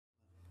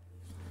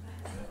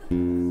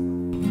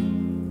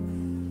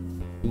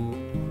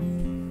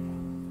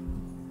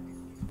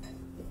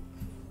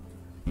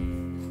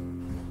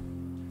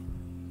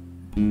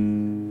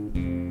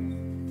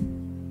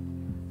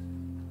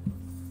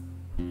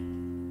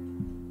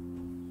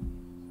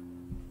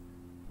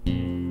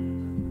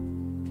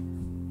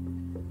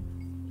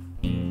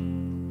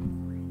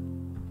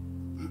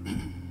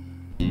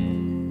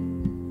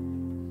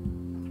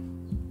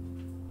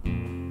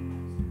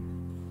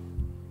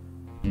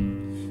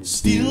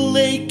Still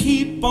they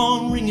keep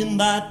on ringing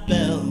that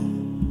bell.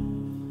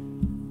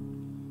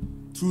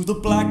 Through the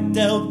blacked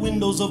out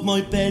windows of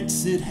my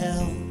bedsit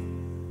hell.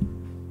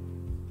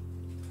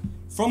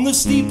 From the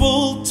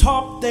steeple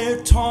top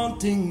they're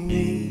taunting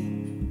me,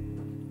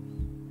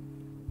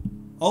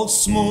 all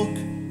smug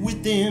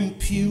with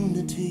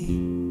impunity.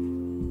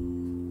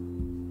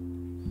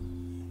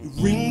 It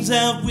rings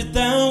out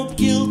without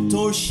guilt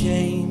or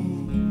shame,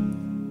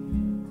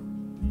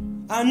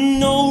 and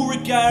no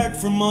regard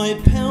for my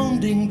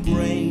pounding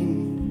brain.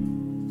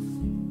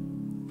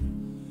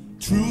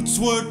 Truths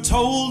were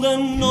told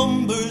and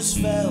numbers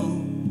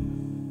fell,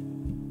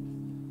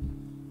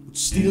 but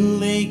still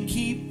they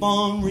keep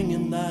on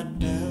ringing that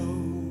bell.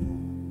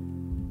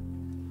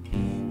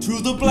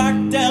 Through the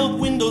blacked out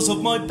windows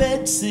of my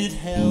bedsit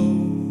hell,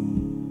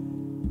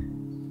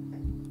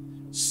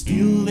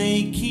 still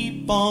they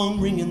keep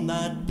on ringing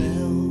that bell.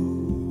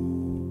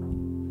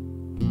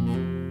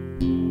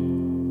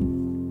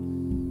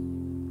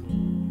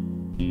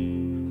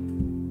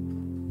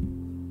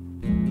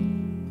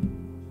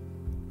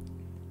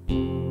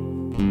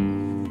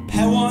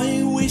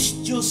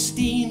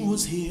 Justine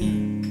was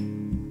here,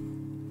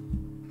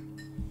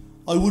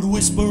 I would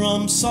whisper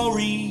I'm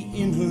sorry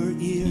in her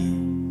ear.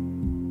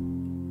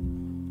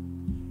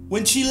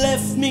 When she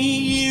left me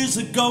years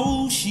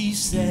ago, she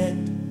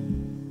said,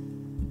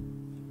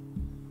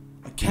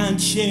 I can't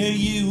share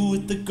you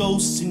with the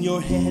ghosts in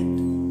your head.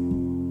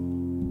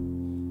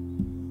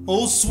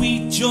 Oh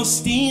sweet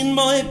Justine,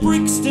 my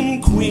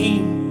Brixton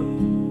queen,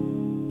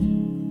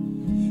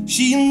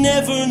 she'll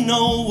never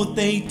know what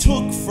they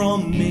took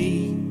from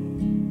me.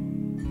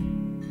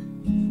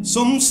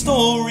 Some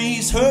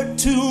stories hurt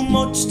too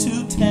much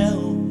to tell,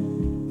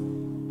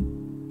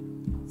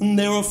 and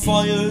there are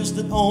fires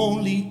that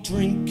only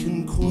drink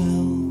can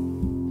quell.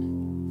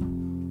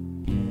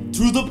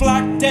 Through the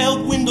blacked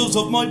out windows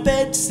of my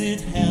bedsit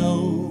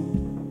hell,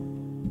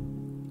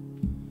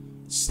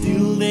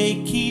 still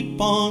they keep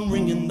on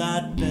ringing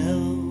that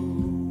bell.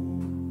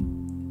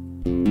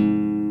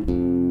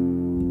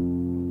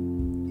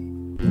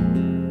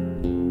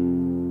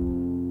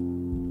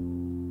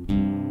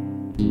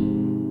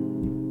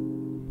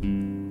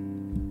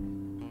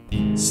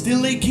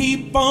 Still they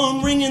keep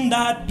on ringing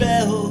that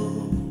bell,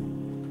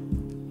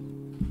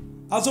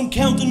 as I'm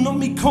counting up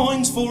me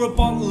coins for a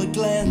bottle of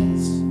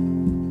Glen's.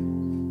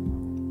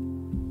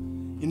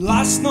 In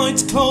last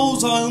night's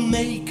clothes I'll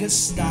make a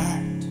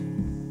start,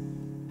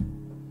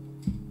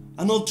 and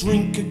I'll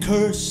drink a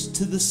curse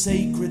to the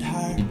Sacred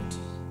Heart.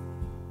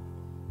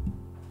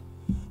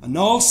 And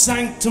all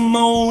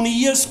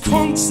sanctimonious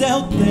cunts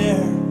out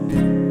there,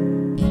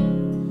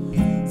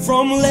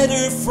 from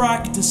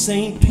Letterfrack to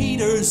St.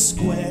 Peter's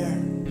Square,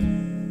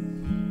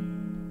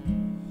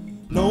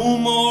 no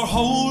more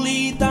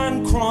holy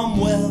than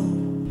Cromwell,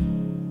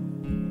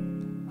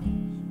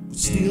 but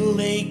still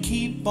they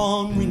keep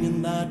on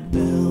ringing that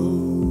bell.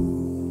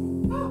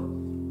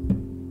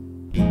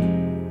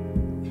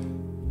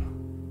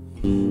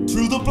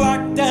 Through the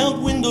blacked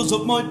out windows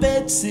of my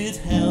bedsit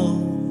hell,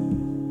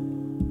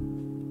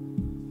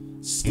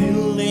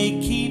 still they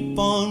keep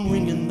on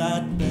ringing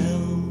that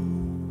bell.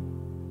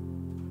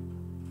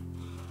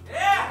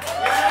 Yeah.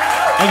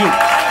 Thank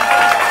you.